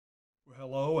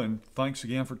Hello, and thanks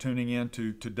again for tuning in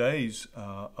to today's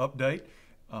update.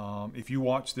 If you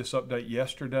watched this update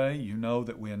yesterday, you know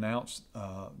that we announced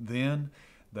then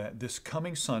that this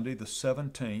coming Sunday, the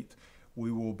 17th,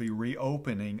 we will be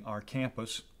reopening our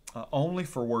campus only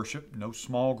for worship, no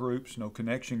small groups, no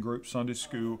connection groups, Sunday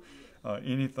school,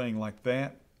 anything like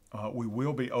that. We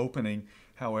will be opening,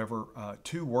 however,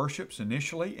 two worships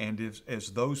initially, and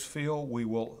as those fill, we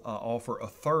will offer a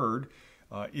third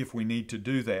if we need to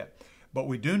do that. But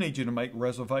we do need you to make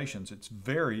reservations. It's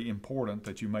very important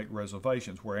that you make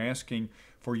reservations. We're asking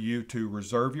for you to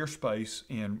reserve your space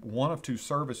in one of two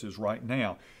services right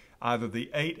now. Either the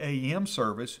 8 a.m.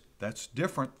 service, that's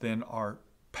different than our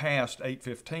past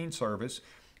 8:15 service,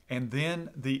 and then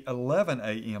the 11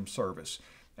 a.m. service.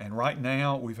 And right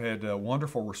now, we've had a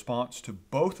wonderful response to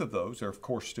both of those. There's, of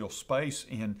course, still space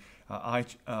in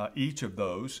each of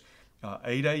those.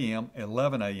 8 a.m.,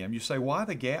 11 a.m. You say, why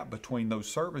the gap between those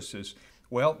services?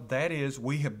 Well, that is,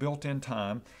 we have built in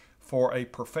time for a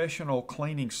professional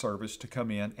cleaning service to come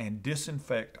in and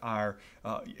disinfect our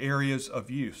areas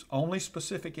of use. Only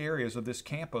specific areas of this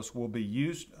campus will be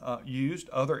used.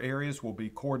 Other areas will be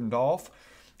cordoned off.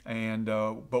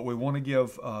 But we want to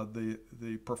give the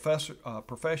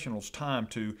professionals time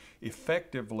to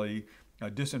effectively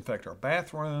disinfect our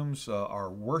bathrooms, our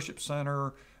worship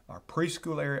center, our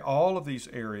preschool area, all of these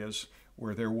areas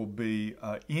where there will be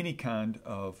any kind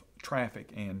of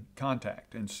traffic and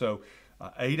contact. And so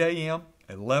 8 a.m.,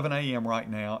 11 a.m. right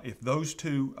now, if those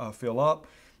two fill up,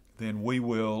 then we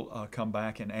will come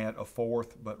back and add a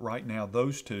fourth. But right now,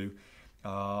 those two,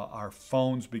 our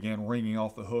phones began ringing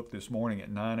off the hook this morning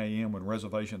at 9 a.m. when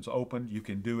reservations opened. You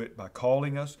can do it by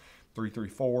calling us,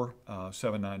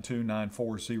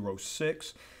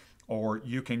 334-792-9406. Or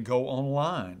you can go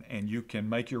online and you can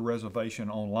make your reservation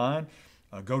online.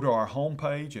 Go to our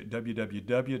homepage at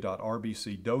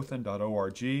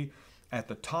www.rbcdothan.org. At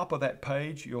the top of that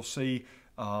page, you'll see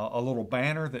a little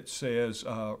banner that says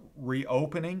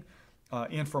reopening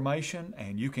information,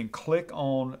 and you can click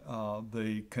on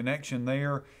the connection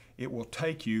there. It will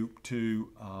take you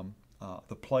to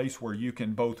the place where you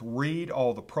can both read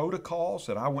all the protocols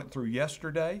that I went through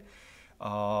yesterday.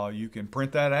 You can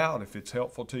print that out if it's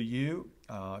helpful to you.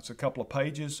 It's a couple of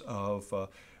pages of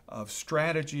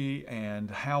strategy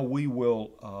and how we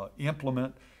will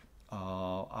implement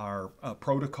our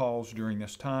protocols during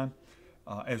this time,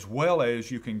 as well as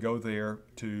you can go there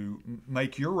to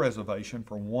make your reservation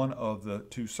for one of the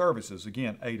two services,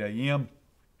 again, 8 a.m.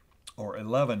 or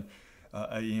 11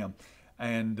 a.m.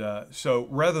 And so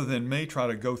rather than me try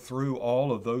to go through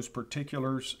all of those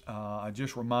particulars, I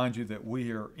just remind you that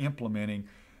we are implementing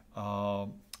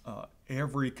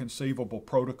every conceivable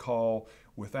protocol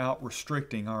without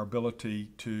restricting our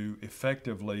ability to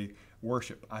effectively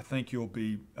worship. I think you'll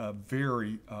be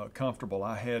very comfortable.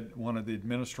 I had one of the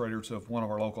administrators of one of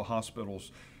our local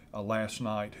hospitals last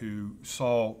night who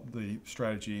saw the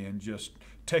strategy and just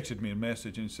texted me a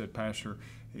message and said, Pastor,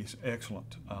 it's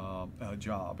excellent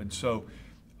job. And so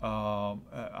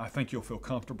I think you'll feel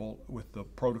comfortable with the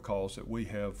protocols that we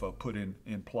have put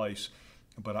in place.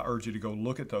 But I urge you to go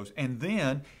look at those. And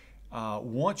then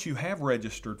once you have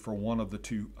registered for one of the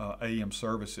two AM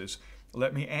services,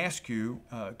 let me ask you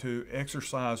to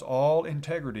exercise all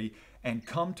integrity and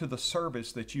come to the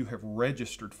service that you have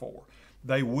registered for.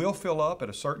 They will fill up at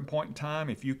a certain point in time.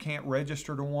 If you can't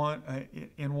register to one,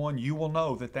 you will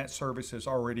know that that service has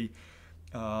already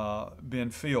been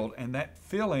filled, and that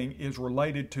filling is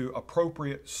related to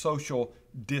appropriate social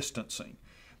distancing.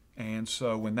 And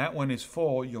so when that one is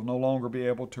full, you'll no longer be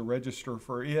able to register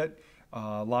for it.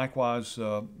 Likewise,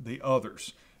 the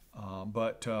others.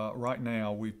 But right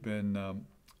now, we've been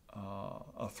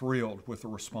thrilled with the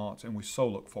response, and we so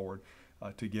look forward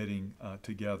to getting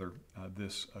together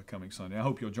this coming Sunday. I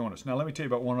hope you'll join us. Now, let me tell you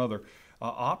about one other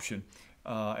option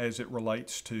as it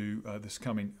relates to this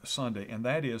coming Sunday, and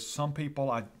that is some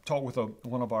people. I talked with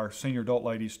one of our senior adult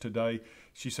ladies today.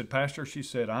 She said, Pastor, she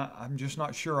said, I'm just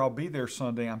not sure I'll be there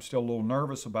Sunday. I'm still a little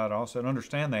nervous about it. I said,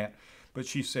 understand that. But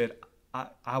she said,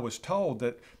 I was told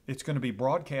that it's going to be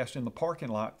broadcast in the parking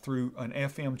lot through an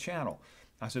FM channel.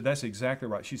 I said, that's exactly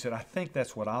right. She said, I think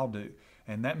that's what I'll do.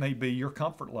 And that may be your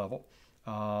comfort level.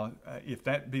 If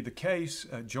that be the case,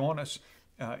 join us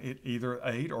at either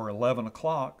 8 or 11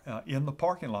 o'clock in the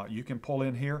parking lot. You can pull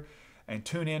in here and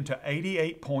tune in to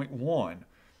 88.1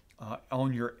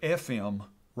 on your FM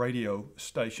radio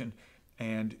station,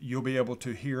 and you'll be able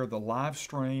to hear the live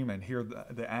stream and hear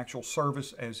the actual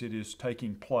service as it is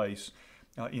taking place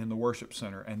in the worship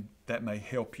center, and that may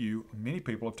help you. Many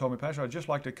people have told me, Pastor, I'd just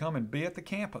like to come and be at the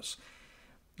campus.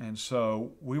 And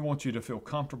so we want you to feel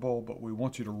comfortable, but we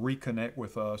want you to reconnect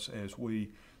with us as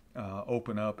we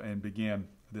open up and begin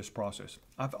this process.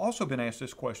 I've also been asked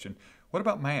this question: what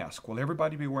about masks? Will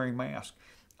everybody be wearing masks?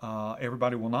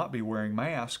 Everybody will not be wearing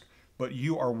masks, but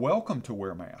you are welcome to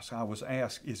wear masks. I was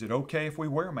asked, is it okay if we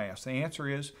wear masks? The answer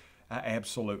is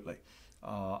absolutely.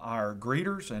 Our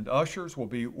greeters and ushers will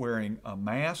be wearing a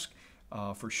mask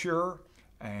for sure,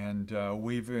 and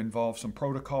we've involved some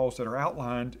protocols that are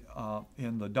outlined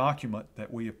in the document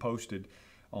that we have posted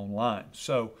online.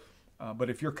 So, but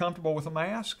if you're comfortable with a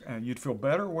mask and you'd feel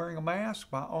better wearing a mask,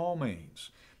 by all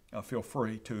means, feel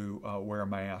free to wear a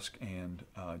mask and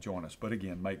join us. But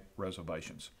again, make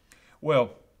reservations.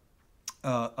 Well,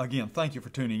 again, thank you for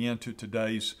tuning in to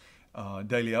today's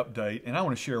daily update. And I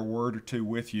want to share a word or two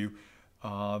with you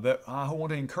that I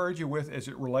want to encourage you with as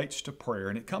it relates to prayer.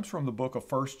 And it comes from the book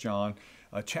of 1 John,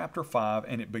 chapter 5,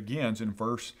 and it begins in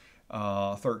verse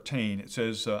 13. It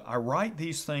says, I write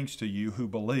these things to you who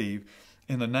believe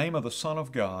in the name of the Son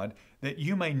of God, that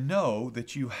you may know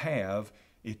that you have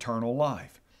eternal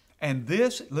life. And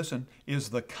this, listen, is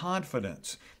the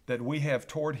confidence that we have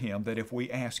toward Him, that if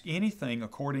we ask anything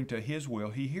according to His will,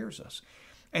 He hears us.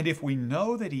 And if we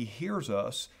know that He hears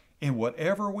us in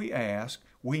whatever we ask,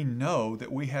 we know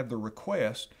that we have the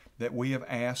request that we have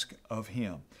asked of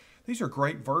Him. These are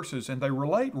great verses, and they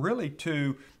relate really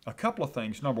to a couple of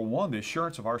things. Number one, the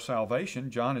assurance of our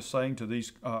salvation. John is saying to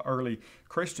these early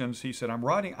Christians, he said, I'm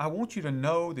writing, I want you to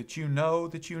know that you know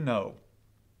that you know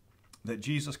that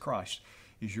Jesus Christ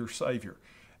is your Savior.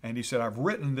 And he said, I've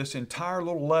written this entire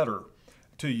little letter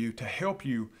to you to help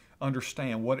you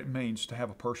understand what it means to have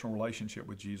a personal relationship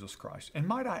with Jesus Christ. And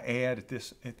might I add at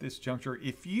this juncture,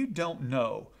 if you don't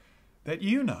know that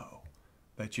you know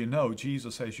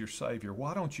Jesus as your Savior,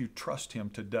 why don't you trust Him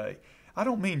today? I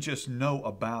don't mean just know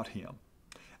about Him.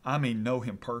 I mean know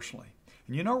Him personally.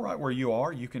 And you know right where you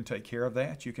are, you can take care of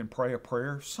that. You can pray a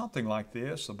prayer, something like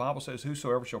this. The Bible says,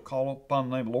 whosoever shall call upon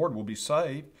the name of the Lord will be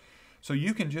saved. So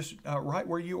you can just, right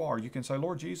where you are, you can say,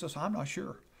 Lord Jesus, I'm not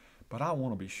sure, but I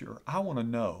want to be sure. I want to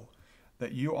know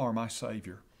that you are my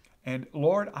Savior. And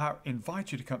Lord, I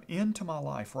invite you to come into my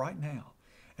life right now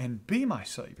and be my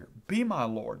Savior, be my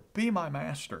Lord, be my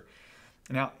Master.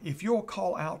 Now, if you'll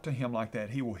call out to Him like that,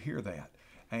 He will hear that.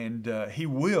 And He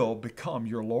will become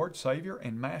your Lord, Savior,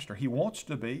 and Master. He wants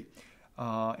to be.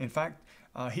 In fact,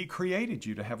 He created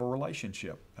you to have a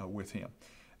relationship with Him.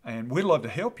 And we'd love to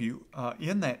help you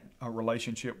in that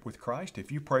relationship with Christ.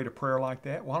 If you prayed a prayer like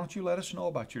that, why don't you let us know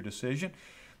about your decision?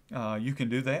 You can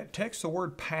do that. Text the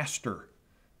word PASTOR,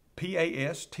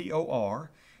 P-A-S-T-O-R,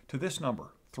 to this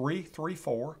number,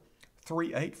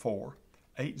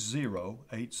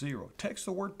 334-384-8080. Text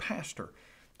the word PASTOR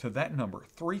to that number,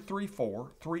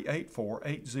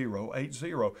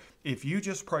 334-384-8080. If you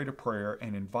just prayed a prayer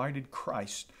and invited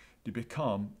Christ to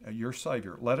become your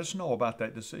Savior, let us know about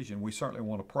that decision. We certainly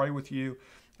want to pray with you,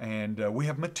 and we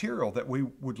have material that we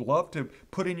would love to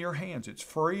put in your hands. It's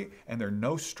free, and there are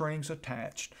no strings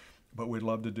attached, but we'd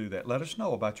love to do that. Let us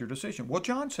know about your decision. Well,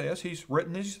 John says he's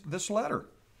written this letter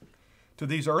to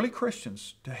these early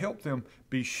Christians to help them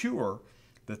be sure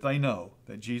that they know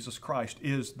that Jesus Christ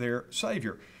is their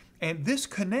Savior. And this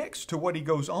connects to what he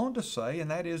goes on to say,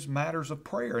 and that is matters of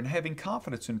prayer and having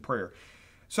confidence in prayer.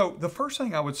 So the first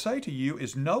thing I would say to you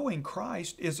is knowing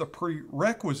Christ is a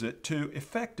prerequisite to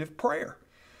effective prayer.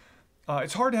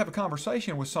 It's hard to have a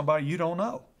conversation with somebody you don't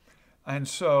know. And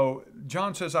so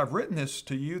John says, I've written this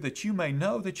to you that you may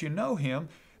know that you know Him.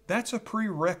 That's a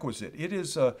prerequisite. It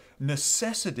is a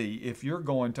necessity if you're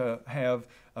going to have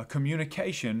a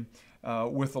communication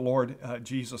with the Lord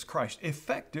Jesus Christ.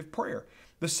 Effective prayer.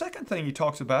 The second thing he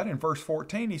talks about in verse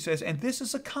 14, he says, and this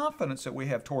is a confidence that we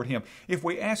have toward Him. If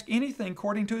we ask anything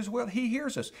according to His will, He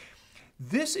hears us.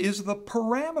 This is the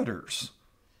parameters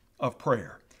of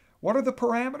prayer. What are the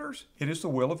parameters? It is the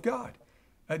will of God.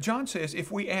 John says,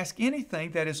 if we ask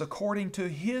anything that is according to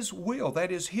His will,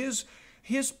 that is His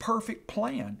perfect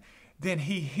plan, then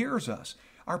He hears us.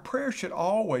 Our prayer should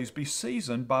always be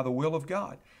seasoned by the will of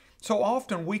God. So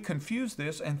often we confuse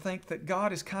this and think that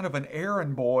God is kind of an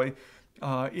errand boy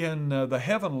in the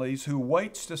heavenlies who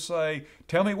waits to say,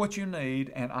 tell me what you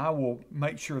need and I will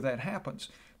make sure that happens.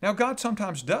 Now, God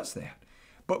sometimes does that.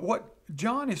 But what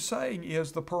John is saying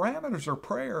is the parameters of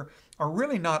prayer are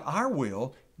really not our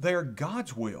will, they're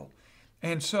God's will.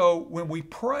 And so when we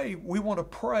pray, we want to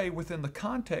pray within the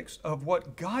context of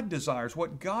what God desires,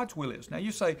 what God's will is. Now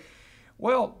you say,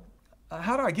 well,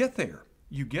 how do I get there?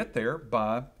 You get there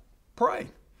by praying,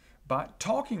 by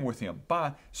talking with Him,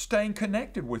 by staying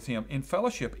connected with Him in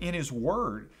fellowship, in His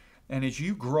Word. And as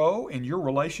you grow in your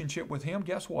relationship with Him,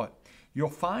 guess what? you'll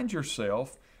find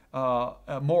yourself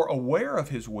more aware of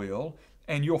His will,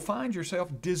 and you'll find yourself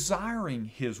desiring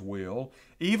His will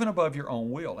even above your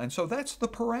own will. And so that's the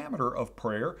parameter of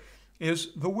prayer, is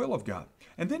the will of God.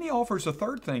 And then He offers a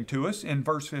third thing to us in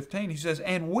verse 15. He says,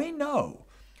 and we know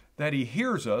that He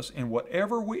hears us in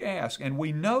whatever we ask, and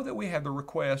we know that we have the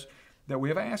request that we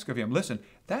have asked of Him. Listen,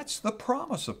 that's the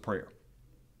promise of prayer.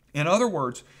 In other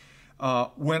words,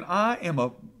 when I am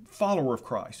a follower of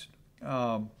Christ,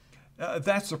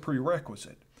 that's a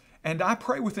prerequisite. And I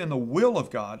pray within the will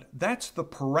of God, that's the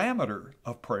parameter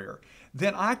of prayer.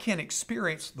 Then I can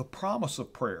experience the promise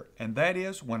of prayer. And that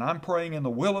is, when I'm praying in the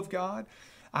will of God,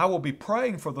 I will be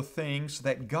praying for the things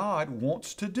that God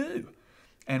wants to do.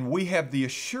 And we have the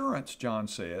assurance, John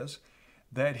says,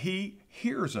 that He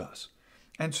hears us.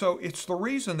 And so it's the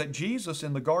reason that Jesus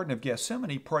in the Garden of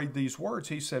Gethsemane prayed these words.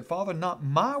 He said, Father, not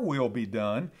my will be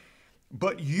done,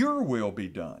 but your will be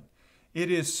done.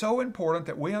 It is so important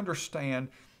that we understand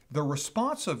the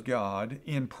response of God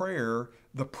in prayer,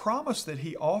 the promise that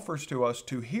He offers to us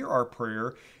to hear our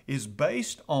prayer, is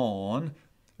based on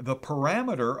the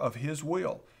parameter of His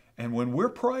will. And when we're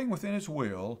praying within His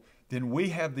will, then we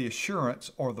have the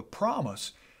assurance or the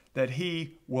promise that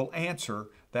He will answer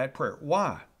that prayer.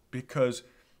 Why? Because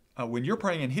when you're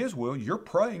praying in His will, you're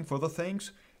praying for the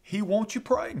things He wants you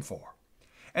praying for.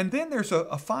 And then there's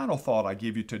a final thought I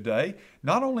give you today.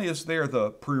 Not only is there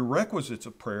the prerequisites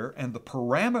of prayer and the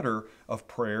parameter of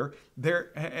prayer,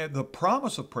 the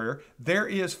promise of prayer, there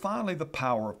is finally the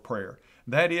power of prayer.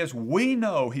 That is, we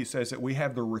know, he says, that we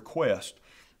have the request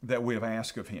that we have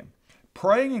asked of Him.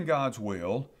 Praying in God's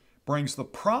will brings the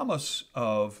promise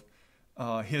of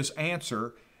His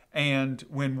answer, and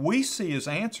when we see His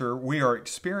answer, we are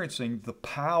experiencing the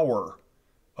power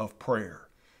of prayer.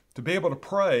 To be able to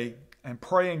pray and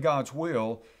pray in God's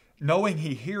will, knowing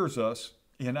He hears us,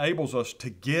 enables us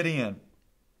to get in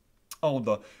on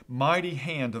the mighty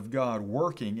hand of God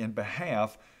working in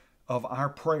behalf of our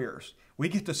prayers. We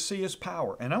get to see His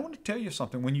power. And I want to tell you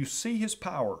something. When you see His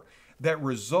power that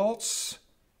results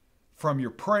from your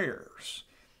prayers,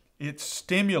 it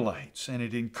stimulates and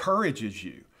it encourages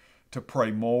you to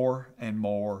pray more and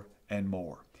more and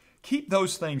more. Keep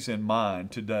those things in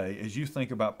mind today as you think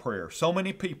about prayer. So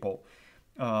many people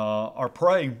are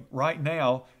praying right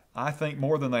now, I think,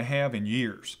 more than they have in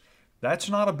years. That's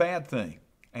not a bad thing.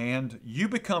 And you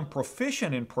become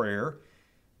proficient in prayer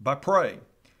by praying.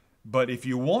 But if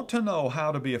you want to know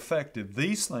how to be effective,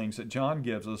 these things that John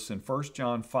gives us in 1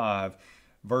 John 5,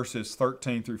 verses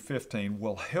 13 through 15,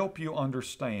 will help you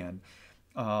understand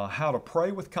how to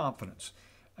pray with confidence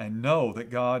and know that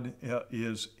God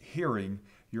is hearing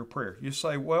your prayer. You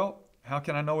say, well, how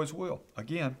can I know His will?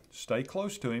 Again, stay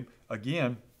close to Him.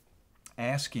 Again,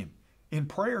 ask Him. In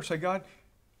prayer, say, God,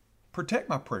 protect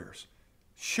my prayers.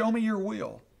 Show me your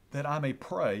will that I may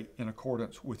pray in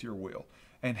accordance with your will.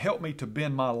 And help me to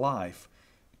bend my life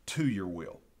to your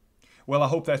will. Well, I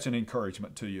hope that's an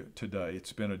encouragement to you today.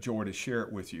 It's been a joy to share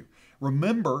it with you.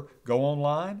 Remember, go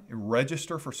online and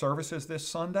register for services this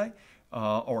Sunday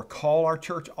or call our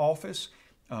church office,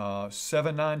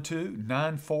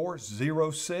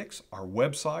 792-9406. Our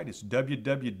website is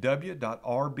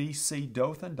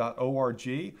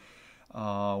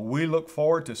www.rbcdothan.org. We look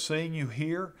forward to seeing you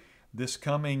here this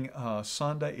coming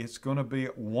Sunday. It's going to be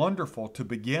wonderful to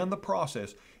begin the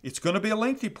process. It's going to be a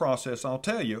lengthy process, I'll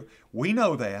tell you. We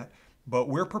know that, but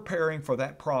we're preparing for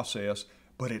that process.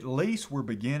 But at least we're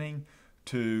beginning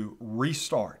to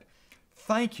restart.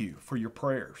 Thank you for your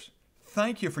prayers.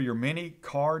 Thank you for your many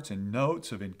cards and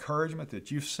notes of encouragement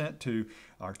that you've sent to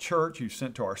our church, you've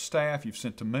sent to our staff, you've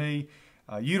sent to me.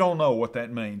 You don't know what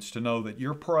that means to know that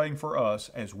you're praying for us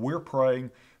as we're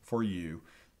praying for you.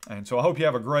 And so I hope you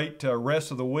have a great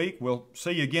rest of the week. We'll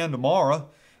see you again tomorrow.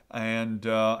 And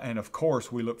of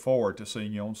course, we look forward to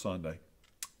seeing you on Sunday.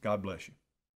 God bless you.